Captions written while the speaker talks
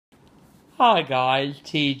Hi guys,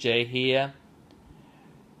 TJ here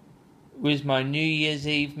with my New Year's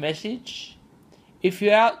Eve message. If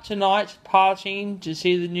you're out tonight partying to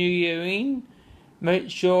see the New Year in, make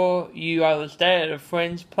sure you either stay at a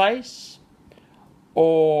friend's place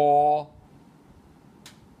or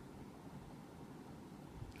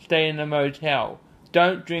stay in a motel.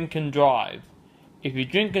 Don't drink and drive. If you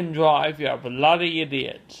drink and drive, you're a bloody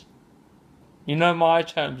idiot. You know my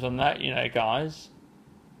terms on that, guys.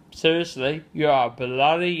 Seriously, you are a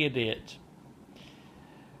bloody idiot.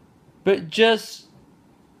 But just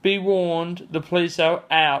be warned, the police are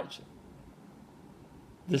out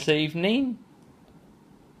this evening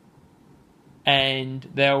and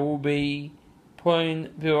they will be pulling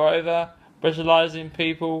people over, brutalizing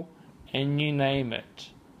people, and you name it.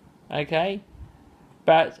 Okay?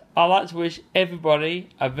 But I'd like to wish everybody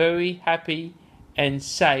a very happy and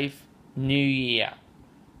safe New Year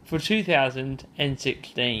for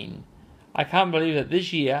 2016. I can't believe that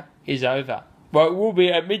this year is over. Well, it will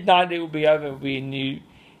be at midnight, it will be over, it will be a new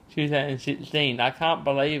 2016. I can't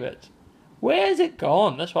believe it. Where has it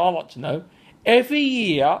gone? That's what I'd like to know. Every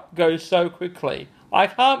year goes so quickly. I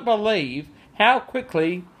can't believe how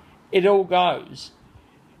quickly it all goes.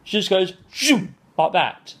 It just goes zoom, like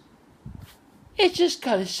that. It just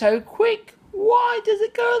goes so quick. Why does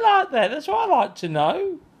it go like that? That's what I'd like to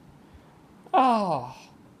know. Oh,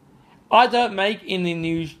 I don't make any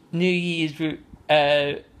New Year's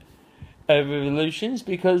resolutions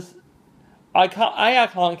because I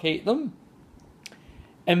can't keep them,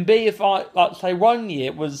 and B, if I say one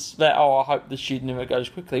year was that I hope this year never goes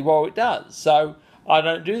quickly. Well, it does, so I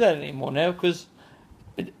don't do that anymore now because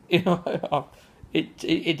it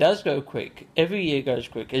does go quick. Every year goes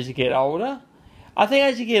quick as you get older. I think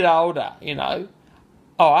as you get older,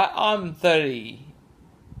 I'm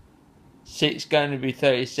 36, going to be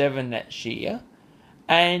 37 next year,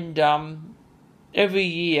 and every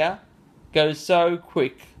year goes so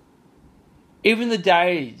quick. Even the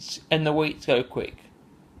days and the weeks go quick.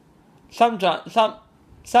 Sometimes,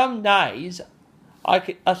 some days, I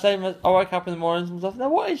wake up in the morning and stuff. Now,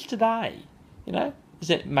 what is today? Is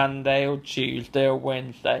it Monday or Tuesday or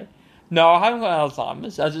Wednesday? No, I haven't got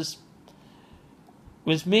Alzheimer's.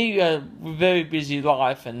 With me, a very busy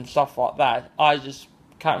life and stuff like that, I just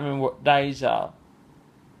can't remember what days are.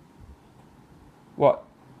 What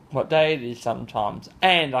day it is sometimes,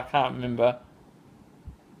 and I can't remember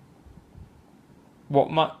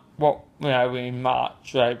we're in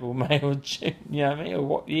March, April, May, or June. You know what I mean, or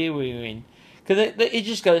what year we're in, because it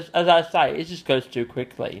just goes, as I say, it just goes too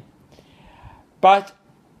quickly. But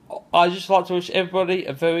I just like to wish everybody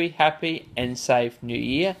a very happy and safe New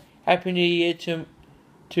Year. Happy New Year to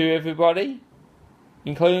everybody,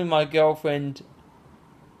 including my girlfriend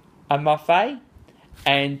Muffet,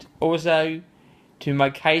 and also to my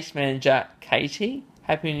case manager Katie.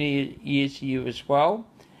 Happy New Year to you as well,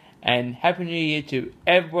 and Happy New Year to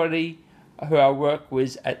everybody who I work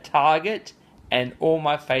with at Target and all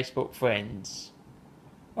my Facebook friends.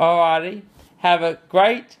 Alrighty, have a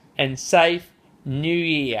great and safe New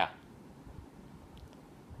Year.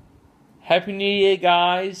 Happy New Year,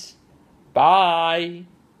 guys. Bye.